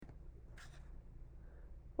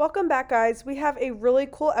Welcome back, guys. We have a really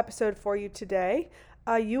cool episode for you today.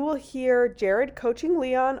 You will hear Jared coaching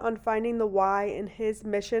Leon on finding the why in his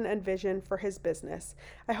mission and vision for his business.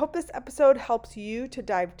 I hope this episode helps you to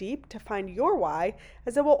dive deep to find your why,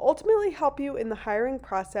 as it will ultimately help you in the hiring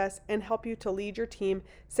process and help you to lead your team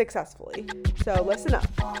successfully. So listen up.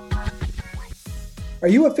 Are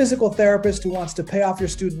you a physical therapist who wants to pay off your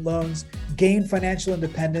student loans, gain financial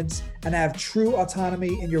independence, and have true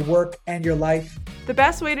autonomy in your work and your life? The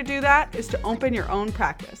best way to do that is to open your own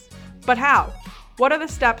practice. But how? What are the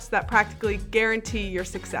steps that practically guarantee your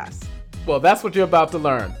success? Well, that's what you're about to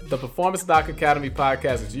learn. The Performance Doc Academy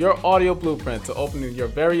podcast is your audio blueprint to opening your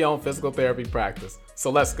very own physical therapy practice. So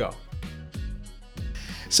let's go.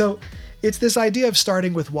 So it's this idea of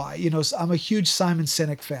starting with why. You know, I'm a huge Simon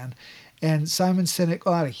Sinek fan. And Simon Sinek,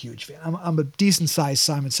 well, not a huge fan. I'm a decent-sized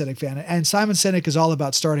Simon Sinek fan. And Simon Sinek is all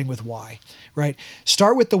about starting with why, right?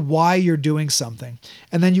 Start with the why you're doing something.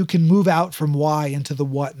 And then you can move out from why into the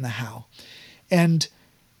what and the how. And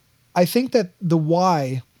I think that the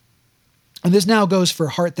why, and this now goes for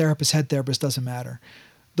heart therapist, head therapist, doesn't matter.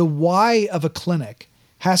 The why of a clinic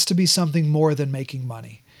has to be something more than making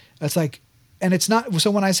money. It's like, and it's not,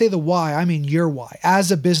 so when I say the why, I mean your why.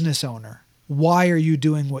 As a business owner, why are you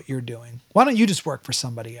doing what you're doing? Why don't you just work for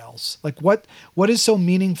somebody else? Like what is so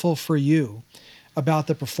meaningful for you about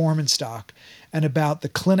the Performance Doc and about the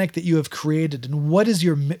clinic that you have created? And what is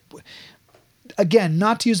your, again,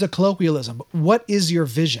 not to use a colloquialism, but what is your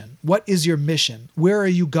vision? What is your mission? Where are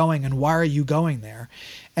you going and why are you going there?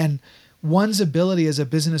 And one's ability as a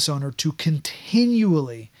business owner to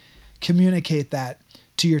continually communicate that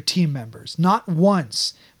to your team members, not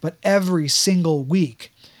once, but every single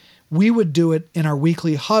week. We would do it in our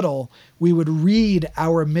weekly huddle. We would read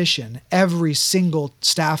our mission every single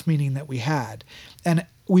staff meeting that we had. And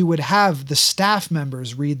we would have the staff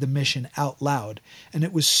members read the mission out loud. And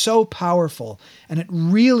it was so powerful. And it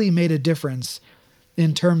really made a difference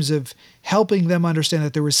in terms of helping them understand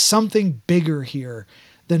that there was something bigger here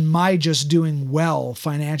than my just doing well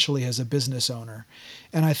financially as a business owner.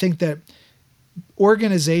 And I think that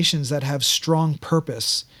organizations that have strong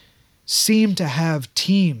purpose seem to have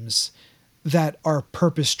teams that are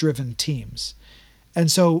purpose-driven teams.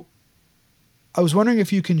 And so I was wondering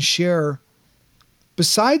if you can share,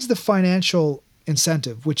 besides the financial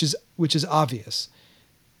incentive, which is obvious,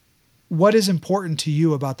 what is important to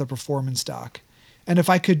you about the Performance Doc? And if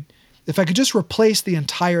I could just replace the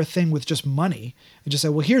entire thing with just money and just say,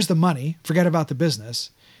 well, here's the money, forget about the business,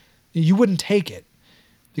 you wouldn't take it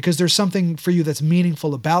because there's something for you that's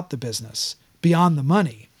meaningful about the business beyond the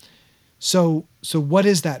money. So what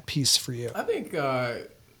is that piece for you? I think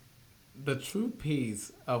the true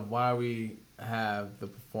piece of why we have the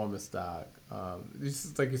Performance Doc,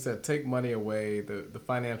 just like you said, take money away, the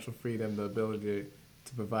financial freedom, the ability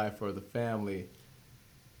to provide for the family.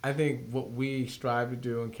 I think what we strive to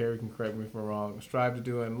do, and Carrie can correct me if I'm wrong, strive to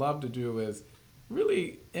do and love to do is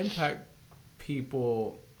really impact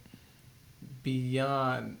people's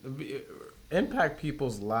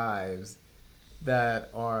lives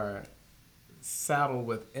that are saddled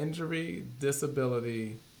with injury,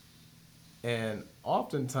 disability, and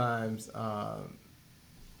oftentimes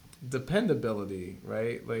dependability,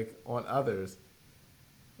 right? Like on others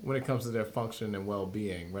when it comes to their function and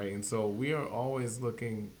well-being, right? And so we are always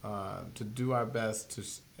looking to do our best to,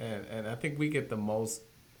 and I think we get the most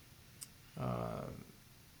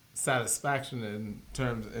satisfaction in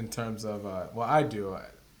terms of well, I do.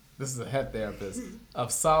 This is a head therapist,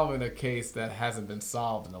 of solving a case that hasn't been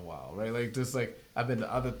solved in a while, right? Like just like I've been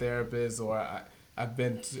to other therapists, or I've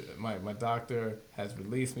been to my doctor has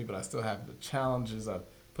released me, but I still have the challenges of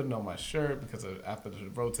putting on my shirt because of after the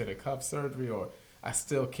rotator cuff surgery, or I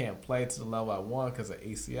still can't play to the level I want because of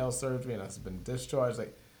ACL surgery and I've been discharged.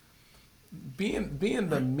 Like being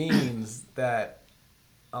the means that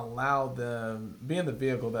allow them, being the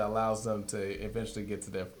vehicle that allows them to eventually get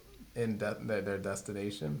to their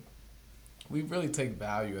destination. We really take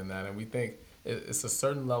value in that, and we think it's a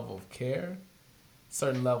certain level of care,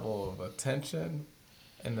 certain level of attention,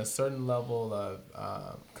 and a certain level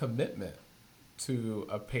of commitment to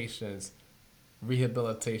a patient's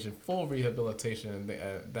rehabilitation, full rehabilitation,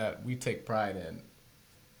 that we take pride in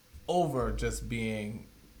over just being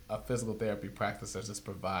a physical therapy practice that just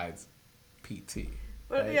provides PT.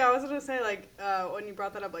 But right? yeah, I was going to say, like, when you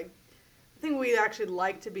brought that up, like, I think we actually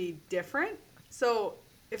like to be different. So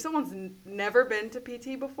if someone's never been to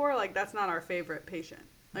PT before, like, that's not our favorite patient.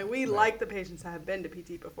 Like, we like the patients that have been to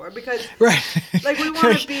PT before because, like, we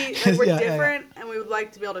want to be, like, we're different, and we would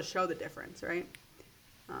like to be able to show the difference, right?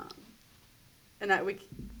 And that we.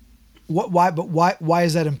 Why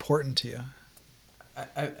is that important to you?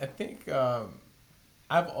 I think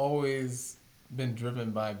I've always been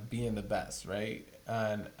driven by being the best, right?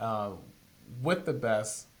 And with the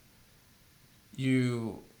best,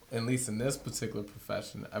 you, at least in this particular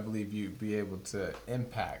profession, I believe you'd be able to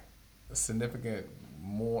impact significantly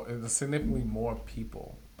more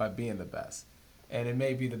people by being the best. And it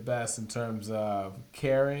may be the best in terms of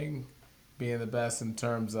caring, being the best in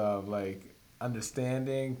terms of like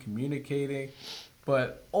understanding, communicating,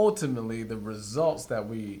 but ultimately the results that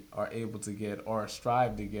we are able to get or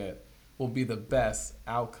strive to get will be the best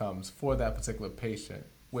outcomes for that particular patient,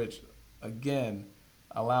 which again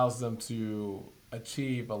allows them to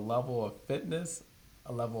achieve a level of fitness,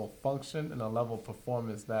 a level of function, and a level of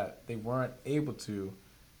performance that they weren't able to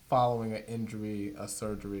following an injury, a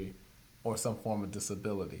surgery, or some form of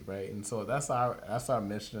disability, right? And so that's our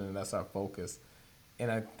mission and that's our focus.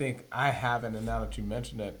 And I think I haven't, and now that you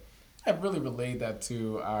mentioned it, I've really relayed that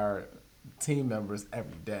to our team members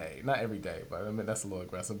every day. Not every day, but I mean that's a little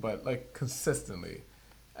aggressive, but like consistently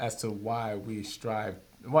as to why we strive,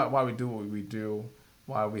 why we do what we do,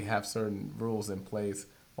 why we have certain rules in place,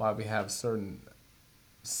 why we have certain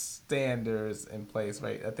standards in place,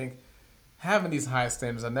 right? I think having these high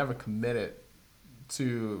standards, I never committed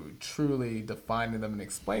to truly defining them and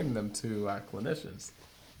explaining them to our clinicians.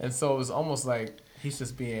 And so it was almost like he's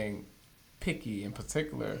just being picky in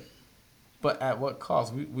particular, but at what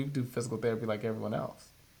cost? We do physical therapy like everyone else,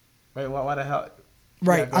 right? Why the hell?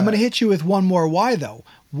 Right. Yeah, I'm going to hit you with one more why, though.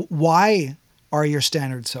 Why are your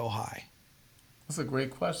standards so high? That's a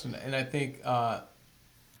great question. And I think...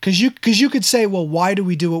 Because you could say, well, why do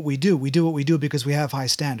we do what we do? We do what we do because we have high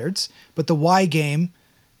standards. But the why game,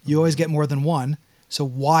 you always get more than one. So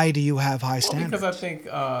why do you have high standards? Because I think,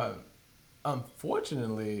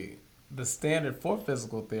 unfortunately, the standard for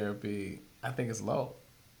physical therapy, I think, is low.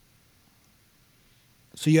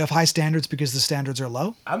 So you have high standards because the standards are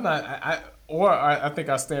low? I think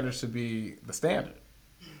our standards should be the standard.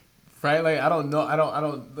 Right? Like, I don't know. I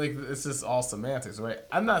don't, like, it's just all semantics, right?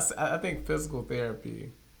 I think physical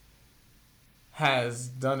therapy has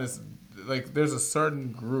done this, like, there's a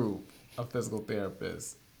certain group of physical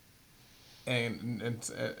therapists and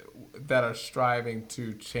that are striving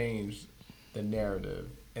to change the narrative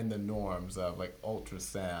and the norms of, like,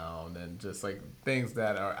 ultrasound and just, like, things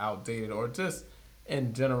that are outdated or just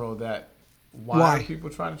in general that, why are people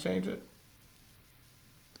trying to change it?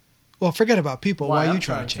 Well, forget about people. Why are you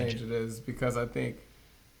trying to change it is because I think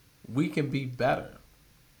we can be better,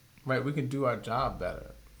 right? We can do our job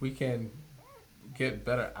better. We can get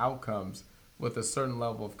better outcomes with a certain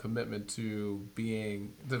level of commitment to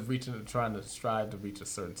trying to strive to reach a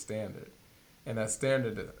certain standard. And that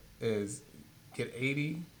standard is get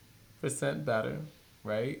 80% better,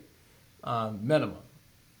 right? Minimum.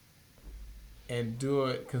 And do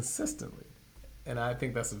it consistently. And I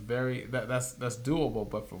think that's that's doable,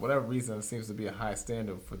 but for whatever reason, it seems to be a high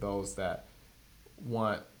standard for those that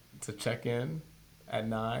want to check in at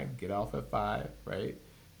 9, get off at 5, right?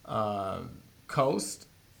 Coast,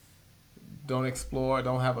 don't explore,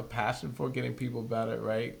 don't have a passion for getting people better,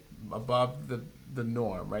 right? Above the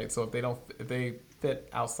norm, right? So if they fit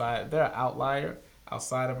outside, they're an outlier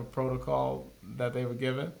outside of a protocol that they were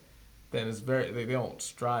given, then they don't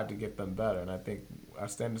strive to get them better. And I think our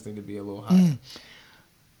standards need to be a little higher.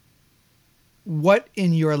 What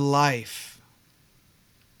in your life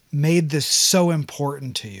made this so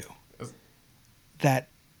important to you that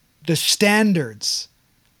the standards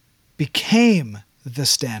became the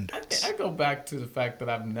standards? I go back to the fact that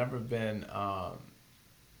I've never been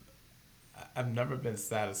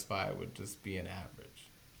satisfied with just being average.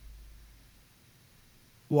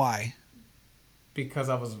 Why? Because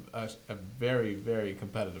I was a very, very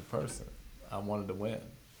competitive person. I wanted to win.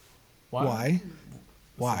 Why?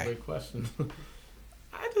 That's a great question.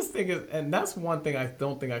 I just think and that's one thing I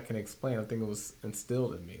don't think I can explain. I think it was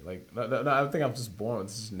instilled in me. Like, no, I think I'm just born.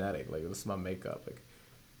 It's genetic. Like, this is my makeup. Like,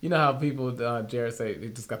 you know how people, Jared say, they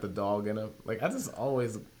just got the dog in them? Like, I just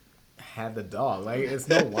always had the dog. Like, it's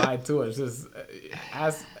no why to it. It's just,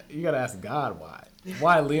 you got to ask God why.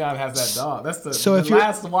 Why Leon has that dog. That's the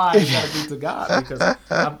last why you got to be to God, because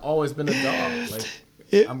I've always been a dog.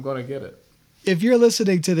 Like, I'm going to get it. If you're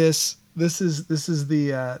listening to this, this is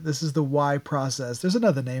the why process. There's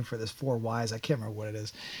another name for this, 4 whys. I can't remember what it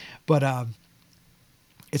is, but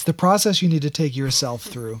it's the process you need to take yourself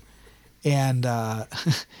through, and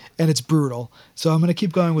it's brutal. So I'm going to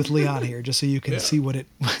keep going with Leon here, just so you can see what it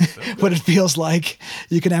feels like.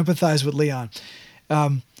 You can empathize with Leon.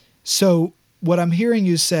 So what I'm hearing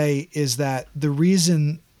you say is that the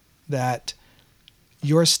reason that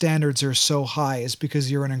your standards are so high is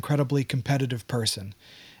because you're an incredibly competitive person.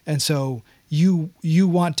 And so you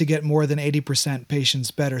want to get more than 80%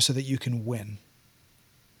 patients better so that you can win.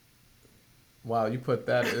 Wow, you put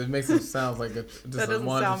that. It makes it sound like just That a doesn't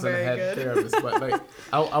sound 100% very head good. therapist. But like,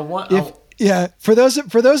 I want. Yeah, for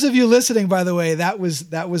those of you listening, by the way, that was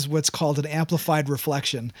what's called an amplified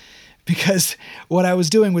reflection, because what I was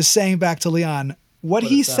doing was saying back to Leon what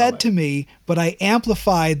he said to me, but I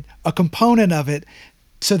amplified a component of it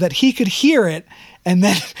so that he could hear it and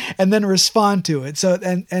then respond to it. So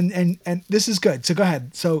and this is good. So go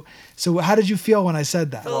ahead. So how did you feel when I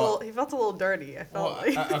said that? He felt a little dirty. I felt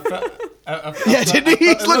like. Yeah, didn't he?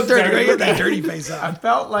 He looked dirty, right? He had that dirty face on. I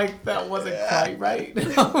felt like that wasn't quite right.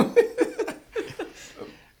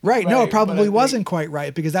 Right. No, it probably wasn't quite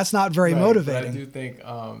right, because that's not very motivating. But I do think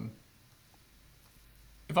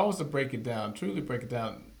if I was to break it down, truly break it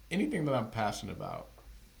down, anything that I'm passionate about,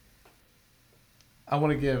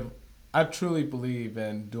 I truly believe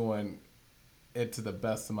in doing it to the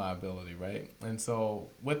best of my ability, right? And so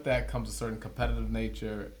with that comes a certain competitive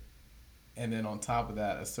nature, and then on top of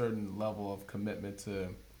that, a certain level of commitment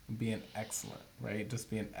to being excellent, right? Just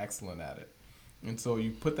being excellent at it. And so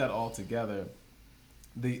you put that all together,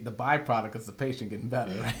 the byproduct is the patient getting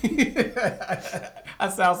better, right? I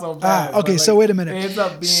sound so bad. Okay, so wait a minute. It ends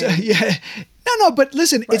up being... No, but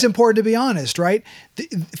listen, It's important to be honest, right?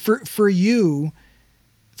 For you,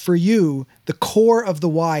 the core of the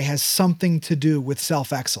why has something to do with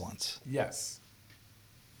self-excellence. Yes.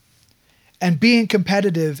 And being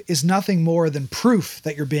competitive is nothing more than proof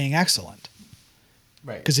that you're being excellent.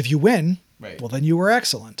 Right. Because if you win, right, well, then you were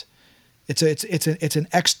excellent.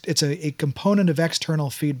 It's a component of external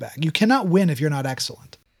feedback. You cannot win if you're not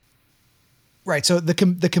excellent. Right. So the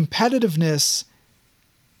competitiveness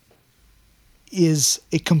is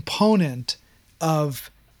a component of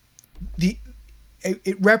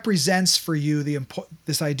it represents for you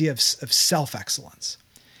this idea of self-excellence.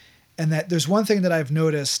 And that there's one thing that I've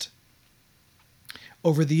noticed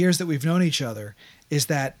over the years that we've known each other is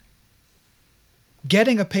that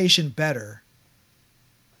getting a patient better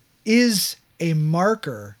is a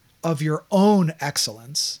marker of your own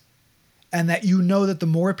excellence, and that you know that the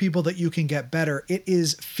more people that you can get better, it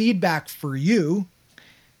is feedback for you,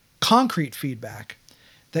 concrete feedback,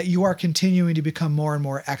 that you are continuing to become more and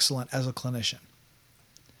more excellent as a clinician.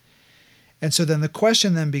 And so then the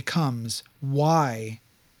question then becomes, why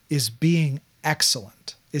is being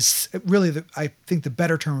excellent? Is really, I think the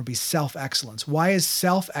better term would be self-excellence. Why is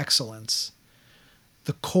self-excellence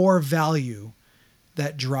the core value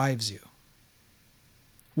that drives you?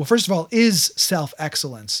 Well, first of all, is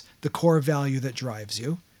self-excellence the core value that drives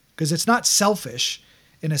you? Because it's not selfish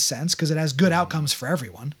in a sense, because it has good outcomes for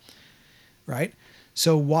everyone, right?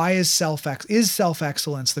 So why is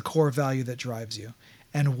self-excellence the core value that drives you?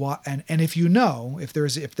 And if you know, if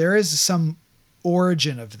there is some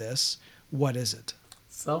origin of this, what is it?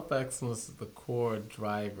 Self-excellence is the core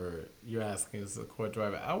driver. You're asking is the core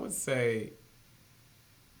driver. I would say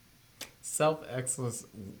self-excellence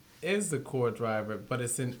is the core driver, but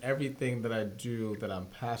it's in everything that I do that I'm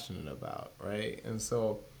passionate about, right? And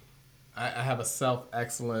so I have a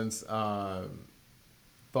self-excellence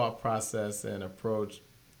thought process and approach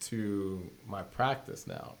to my practice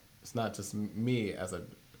now. It's not just me as a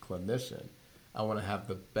clinician. I want to have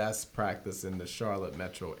the best practice in the Charlotte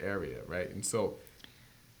metro area, right? And so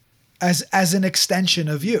as an extension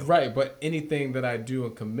of you. Right, but anything that I do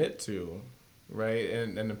and commit to, right,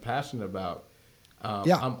 and I'm passionate about,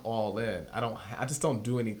 I'm all in. I just don't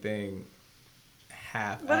do anything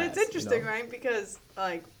half-assed. But it's interesting, right? Because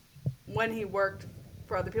like when he worked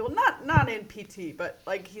for other people, not in PT, but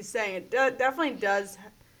like he's saying, it definitely does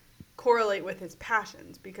correlate with his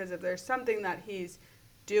passions. Because if there's something that he's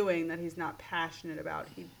doing that he's not passionate about,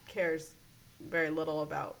 he cares very little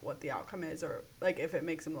about what the outcome is, or like if it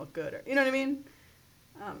makes him look good, or you know what I mean.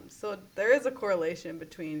 So there is a correlation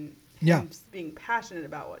between him being passionate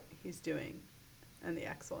about what he's doing and the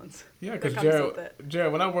excellence. Yeah, because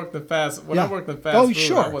Jared, when I worked in fast food,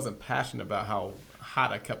 sure. I wasn't passionate about how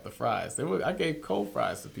hot I kept the fries. I gave cold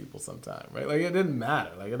fries to people sometimes, right? Like it didn't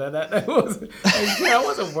matter. Like that was. I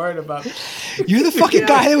wasn't worried about. You're the fucking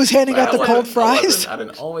guy that was handing out the cold fries. I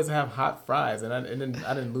didn't always have hot fries, and I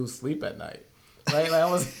didn't lose sleep at night. Right, like I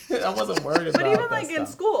wasn't worried about. But even like in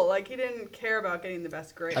school, like he didn't care about getting the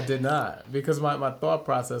best grade. I did not, because my thought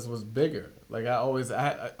process was bigger. Like I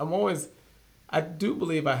do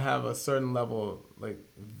believe I have a certain level of like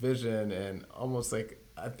vision, and almost like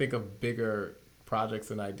I think of bigger projects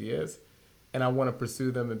and ideas, and I want to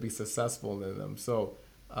pursue them and be successful in them. So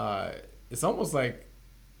it's almost like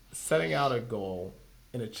setting out a goal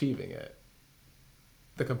and achieving it.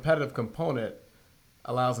 The competitive component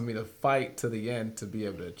allows me to fight to the end to be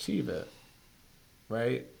able to achieve it,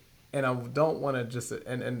 right? And I don't want to just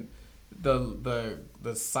and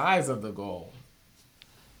the size of the goal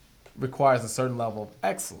requires a certain level of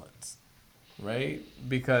excellence, right?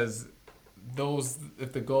 Because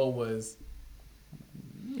if the goal was,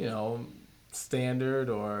 standard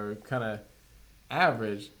or kind of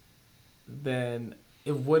average, then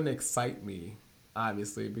it wouldn't excite me,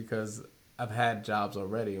 obviously, because I've had jobs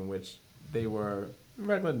already in which they were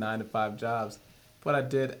regular 9 to 5 jobs, but I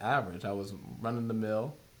did average. I was running the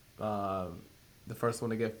mill, the first one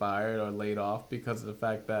to get fired or laid off because of the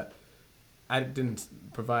fact that I didn't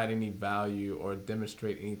provide any value or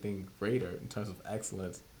demonstrate anything greater in terms of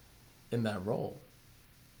excellence in that role.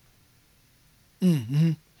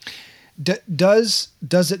 Mm-hmm.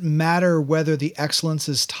 Does it matter whether the excellence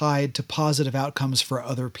is tied to positive outcomes for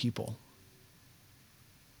other people?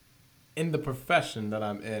 In the profession that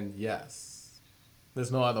I'm in, yes.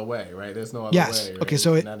 There's no other way, right? There's no other yes. way. Right? Okay,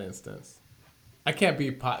 so in that instance, I can't be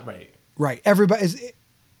right. Right.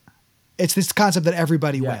 It's this concept that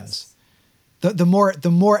everybody wins. The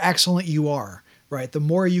more excellent you are, right? The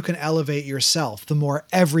more you can elevate yourself, the more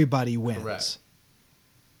everybody wins. Correct.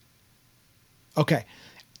 Okay.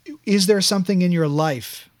 Is there something in your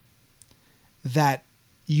life that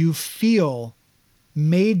you feel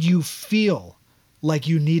made you feel like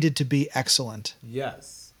you needed to be excellent?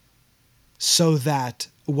 Yes. So that,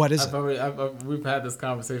 what is it? We've had this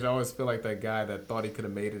conversation. I always feel like that guy that thought he could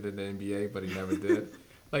have made it in the NBA, but he never did.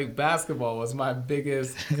 Like, basketball was my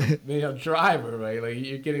biggest driver, right? Like,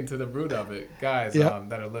 you're getting to the root of it. Guys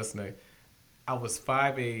that are listening, I was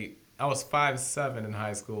 5'8". I was 5'7" in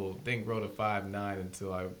high school. Didn't grow to 5'9"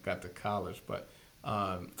 until I got to college. But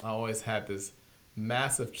I always had this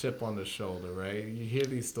massive chip on the shoulder, right? You hear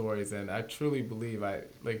these stories, and I truly believe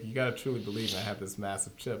you got to truly believe I have this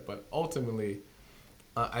massive chip. But ultimately,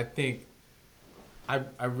 I think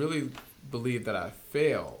I really believe that I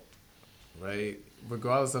failed, right?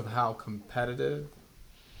 Regardless of how competitive,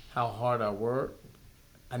 how hard I worked,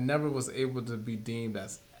 I never was able to be deemed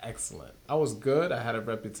as excellent. I was good. I had a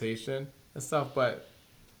reputation and stuff, but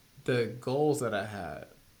the goals that I had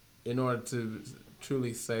in order to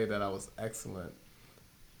truly say that I was excellent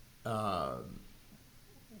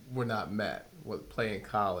were not met with playing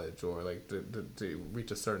college or like to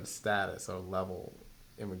reach a certain status or level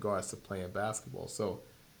in regards to playing basketball. So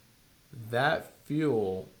that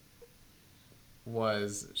fuel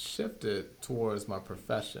was shifted towards my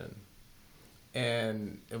profession.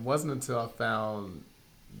 And it wasn't until I found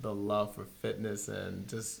the love for fitness and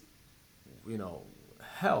just,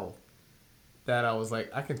 health that I was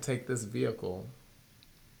like, I can take this vehicle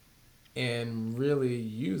and really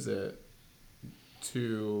use it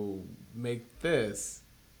to make this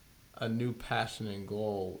a new passion and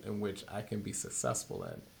goal in which I can be successful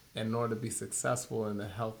in. And in order to be successful in the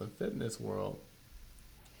health and fitness world,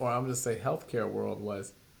 or I'm just say healthcare world,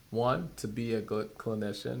 was one, to be a good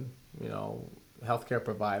clinician, healthcare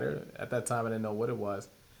provider. At that time, I didn't know what it was.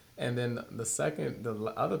 And then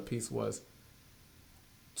the other piece was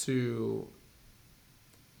to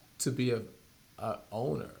be a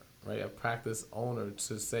owner, right? A practice owner,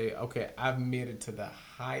 to say, okay, I've made it to the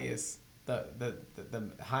highest, the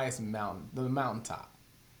highest mountain, the mountaintop,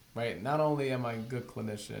 right? Not only am I a good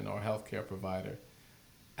clinician or healthcare provider,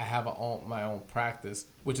 I have my own practice,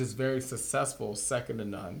 which is very successful, second to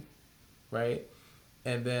none, right?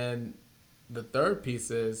 And then the third piece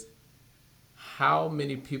is, how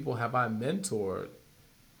many people have I mentored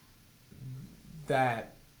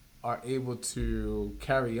that are able to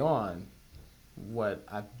carry on what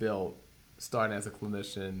I've built, starting as a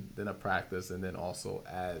clinician, then a practice, and then also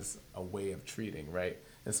as a way of treating, right?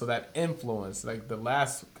 And so that influence, like the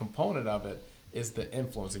last component of it is the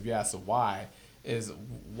influence. If you ask the why, is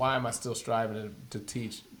why am I still striving to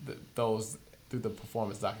teach those through the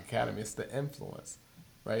Performance Doc Academy? It's the influence,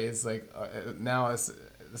 right? It's like now it's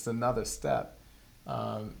another step.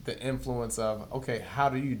 The influence of, okay, how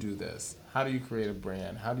do you do this? How do you create a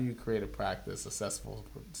brand? How do you create a practice, a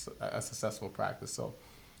successful practice? So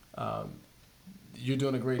you're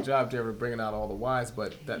doing a great job, Jared, bringing out all the whys,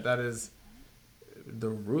 but that is the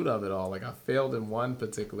root of it all. Like, I failed in one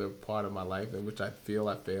particular part of my life in which I feel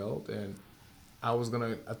I failed, and I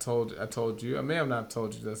told you, I may have not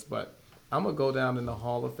told you this, but I'm gonna go down in the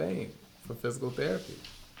Hall of Fame for physical therapy,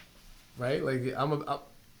 right? Like, it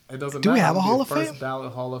doesn't matter. Do we have a Hall of Fame? First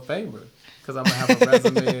ballot Hall of Famer, because I'm gonna have a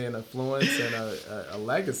resume and influence and a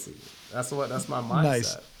legacy. That's my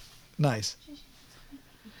mindset. Nice.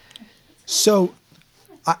 So,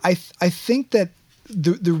 I think that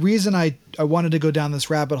the reason I wanted to go down this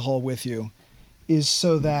rabbit hole with you is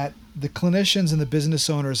so that the clinicians and the business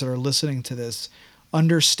owners that are listening to this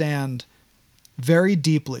understand very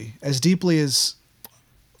deeply as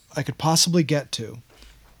I could possibly get to,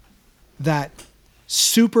 that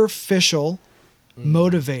superficial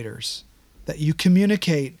motivators that you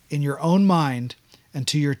communicate in your own mind and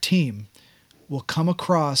to your team will come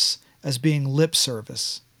across as being lip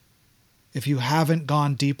service if you haven't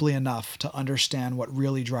gone deeply enough to understand what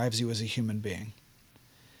really drives you as a human being.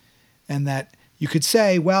 And that you could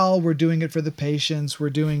say, well, we're doing it for the patients, we're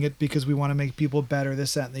doing it because we want to make people better,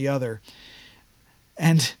 this, that, and the other.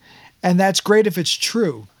 And that's great if it's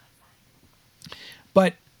true.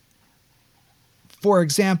 But, for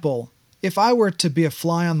example, if I were to be a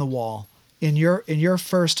fly on the wall in your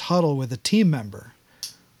first huddle with a team member,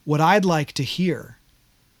 what I'd like to hear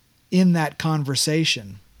in that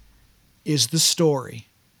conversation is the story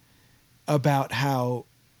about how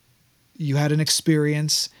you had an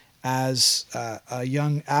experience as a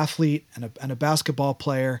young athlete and a basketball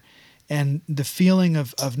player, and the feeling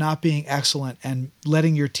of not being excellent and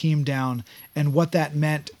letting your team down, and what that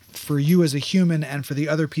meant for you as a human and for the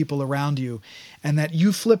other people around you, and that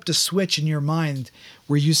you flipped a switch in your mind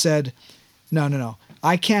where you said, no,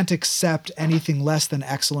 I can't accept anything less than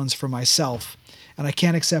excellence for myself, and I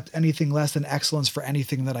can't accept anything less than excellence for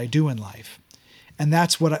anything that I do in life. And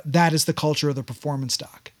that is the culture of the performance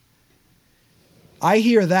doc. I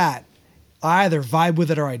hear that, I either vibe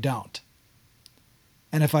with it or I don't.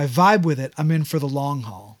 And if I vibe with it, I'm in for the long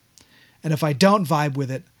haul. And if I don't vibe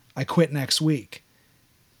with it, I quit next week.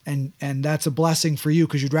 And that's a blessing for you,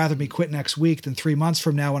 because you'd rather me quit next week than 3 months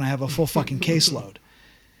from now when I have a full fucking caseload.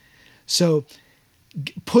 So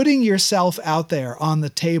putting yourself out there on the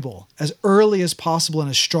table as early as possible and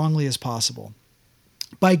as strongly as possible,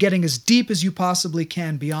 by getting as deep as you possibly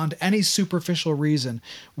can beyond any superficial reason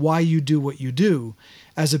why you do what you do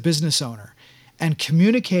as a business owner, and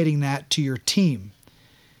communicating that to your team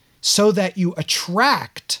so that you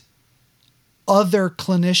attract other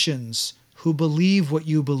clinicians who believe what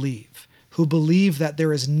you believe, who believe that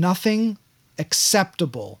there is nothing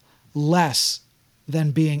acceptable less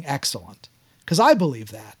than being excellent. Because I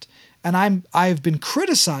believe that. And I've been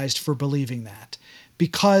criticized for believing that,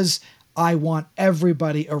 because I want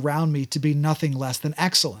everybody around me to be nothing less than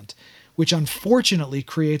excellent, which unfortunately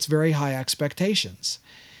creates very high expectations.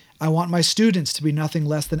 I want my students to be nothing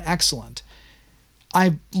less than excellent.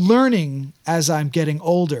 I'm learning as I'm getting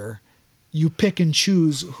older, you pick and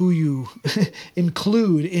choose who you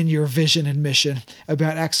include in your vision and mission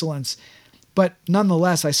about excellence. But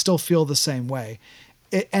nonetheless, I still feel the same way.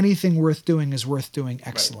 Anything worth doing is worth doing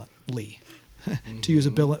excellently, right. To use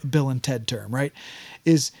a Bill and Ted term, right?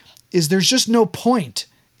 Is there's just no point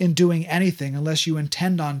in doing anything unless you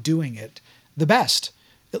intend on doing it the best.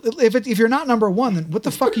 If you're not number one, then what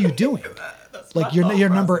the fuck are you doing? Like you're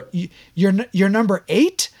number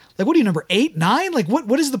 8? Like, what are you, number 8, 9? Like,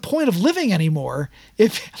 what is the point of living anymore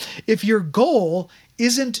if your goal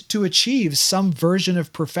isn't to achieve some version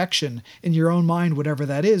of perfection in your own mind, whatever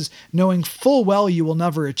that is, knowing full well you will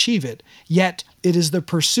never achieve it, yet it is the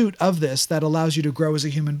pursuit of this that allows you to grow as a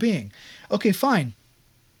human being. Okay, fine.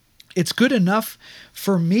 It's good enough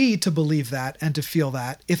for me to believe that and to feel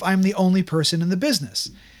that if I'm the only person in the business.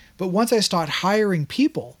 But once I start hiring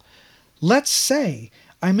people, let's say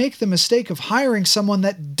I make the mistake of hiring someone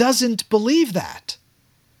that doesn't believe that.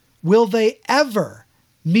 Will they ever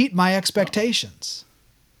meet my expectations?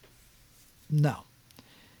 No.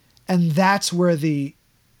 And that's where the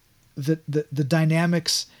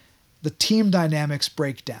dynamics, the team dynamics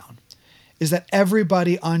break down, is that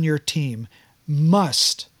everybody on your team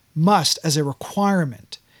must, as a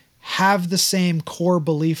requirement, have the same core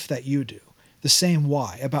belief that you do, the same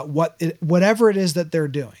why, about whatever it is that they're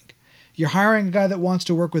doing. You're hiring a guy that wants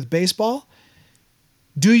to work with baseball.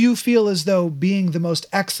 Do you feel as though being the most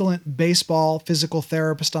excellent baseball physical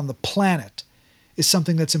therapist on the planet is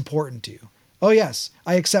something that's important to you? Oh yes,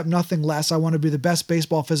 I accept nothing less. I want to be the best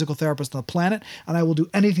baseball physical therapist on the planet, and I will do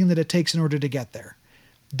anything that it takes in order to get there.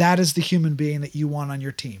 That is the human being that you want on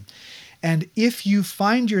your team. And if you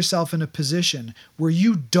find yourself in a position where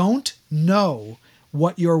you don't know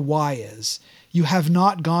what your why is, you have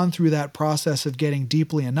not gone through that process of getting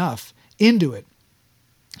deeply enough into it,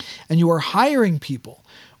 and you are hiring people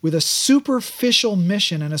with a superficial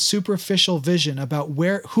mission and a superficial vision about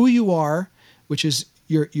who you are, which is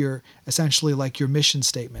your essentially like your mission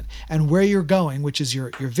statement, and where you're going, which is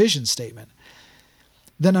your vision statement,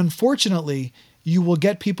 then unfortunately you will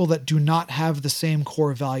get people that do not have the same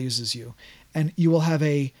core values as you, and you will have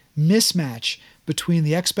a mismatch between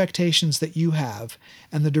the expectations that you have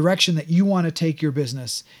and the direction that you want to take your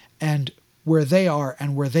business, and where they are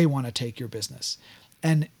and where they want to take your business.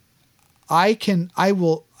 And I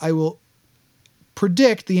will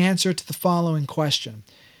predict the answer to the following question,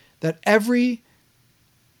 that every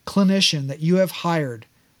clinician that you have hired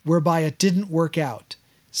whereby it didn't work out,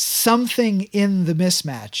 something in the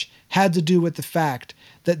mismatch had to do with the fact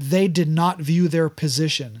that they did not view their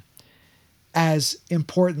position as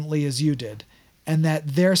importantly as you did, and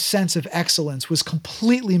that their sense of excellence was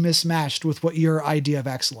completely mismatched with what your idea of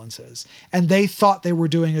excellence is. And they thought they were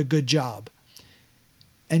doing a good job,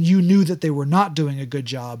 and you knew that they were not doing a good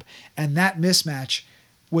job, and that mismatch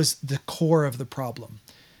was the core of the problem,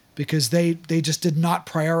 because they just did not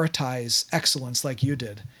prioritize excellence like you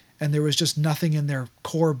did. And there was just nothing in their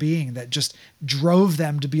core being that just drove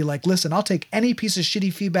them to be like, listen, I'll take any piece of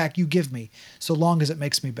shitty feedback you give me so long as it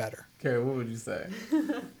makes me better. Carrie, what would you say?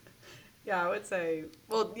 Yeah, I would say,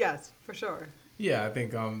 well, yes, for sure. Yeah, I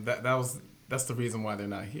think that's the reason why they're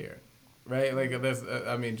not here, right? Like, there's,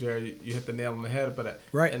 I mean, Jerry, you hit the nail on the head, but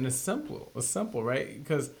right, and it's simple, right?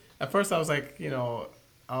 Because at first I was like,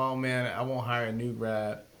 oh man, I won't hire a new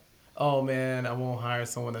grad. Oh man, I won't hire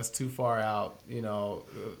someone that's too far out,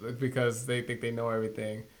 because they think they know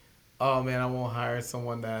everything. Oh man, I won't hire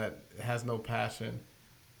someone that has no passion.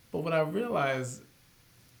 But what I realized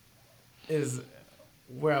is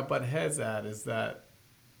where I butt heads at is that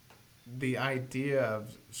the idea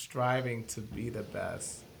of striving to be the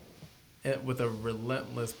best with a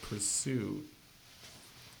relentless pursuit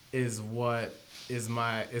is what is a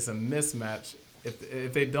mismatch.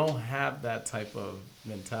 If they don't have that type of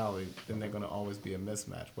mentality, then they're going to always be a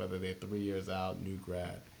mismatch, whether they're 3 years out, new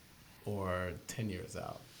grad, or 10 years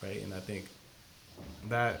out, right? And I think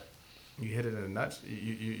that you hit it in a nutshell.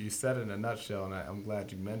 You said it in a nutshell, and I'm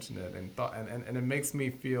glad you mentioned it. And it makes me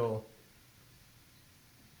feel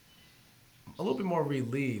a little bit more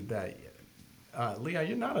relieved that, Leon,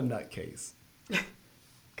 you're not a nutcase.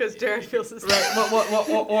 Because Jared feels the same.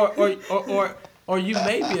 Right. Or you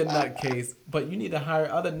may be a nutcase, but you need to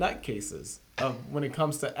hire other nutcases when it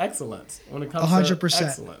comes to excellence. When it comes 100%. to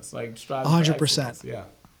excellence, like striving 100%. for excellence. Yeah.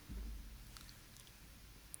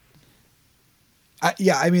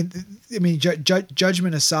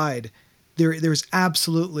 Judgment aside, there's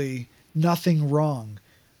absolutely nothing wrong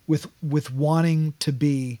with wanting to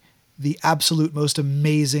be the absolute most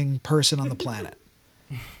amazing person on the planet.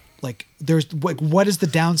 Like, what is the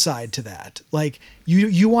downside to that? Like,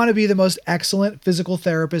 you want to be the most excellent physical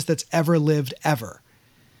therapist that's ever lived, ever.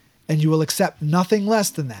 And you will accept nothing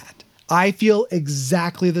less than that. I feel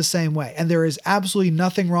exactly the same way. And there is absolutely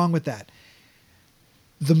nothing wrong with that.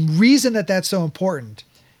 The reason that that's so important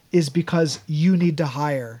is because you need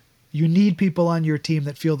people on your team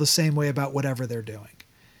that feel the same way about whatever they're doing.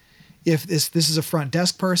 If this is a front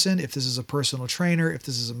desk person, if this is a personal trainer, if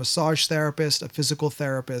this is a massage therapist, a physical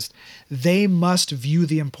therapist, they must view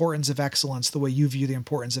the importance of excellence the way you view the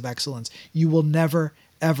importance of excellence. You will never,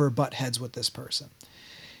 ever butt heads with this person.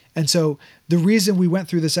 And so the reason we went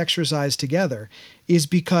through this exercise together is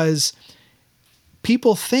because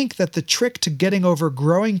people think that the trick to getting over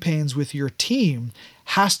growing pains with your team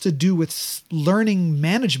has to do with learning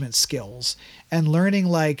management skills and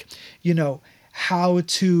learning, how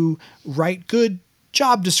to write good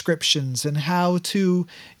job descriptions and how to,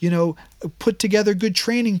 put together good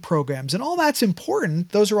training programs. And all that's important.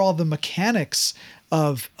 Those are all the mechanics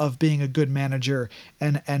of being a good manager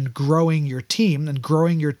and growing your team. And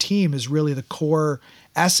growing your team is really the core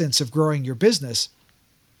essence of growing your business.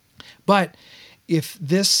 But if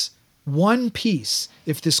this one piece,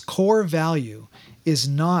 if this core value is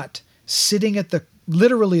not sitting at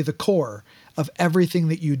literally the core of everything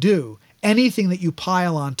that you do, anything that you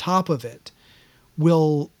pile on top of it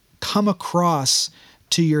will come across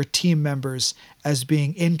to your team members as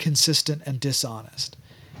being inconsistent and dishonest.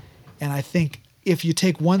 And I think if you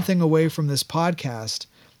take one thing away from this podcast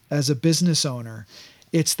as a business owner,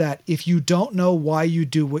 it's that if you don't know why you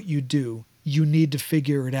do what you do, you need to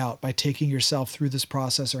figure it out by taking yourself through this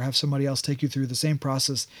process or have somebody else take you through the same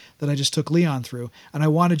process that I just took Leon through. And I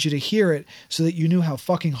wanted you to hear it so that you knew how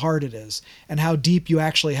fucking hard it is and how deep you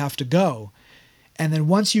actually have to go. And then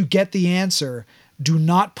once you get the answer, do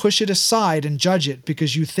not push it aside and judge it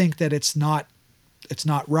because you think that it's not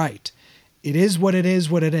right. It is what it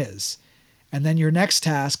is. And then your next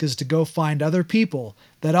task is to go find other people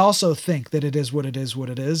that also think that it is what it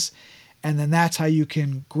is. And then that's how you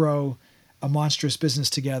can grow a monstrous business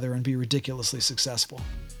together and be ridiculously successful.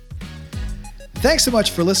 Thanks so much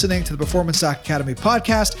for listening to the Performance Doc Academy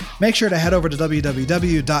podcast. Make sure to head over to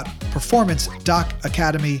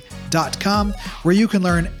www.performancedocacademy.com, where you can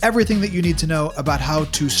learn everything that you need to know about how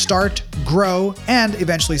to start, grow, and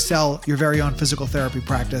eventually sell your very own physical therapy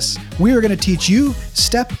practice. We are going to teach you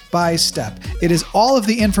step by step. It is all of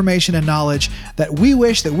the information and knowledge that we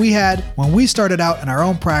wish that we had when we started out in our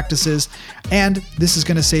own practices, and this is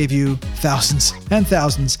going to save you thousands and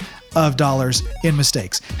thousands of dollars in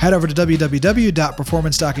mistakes. Head over to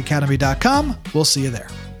www.performancedocacademy.com. We'll see you there.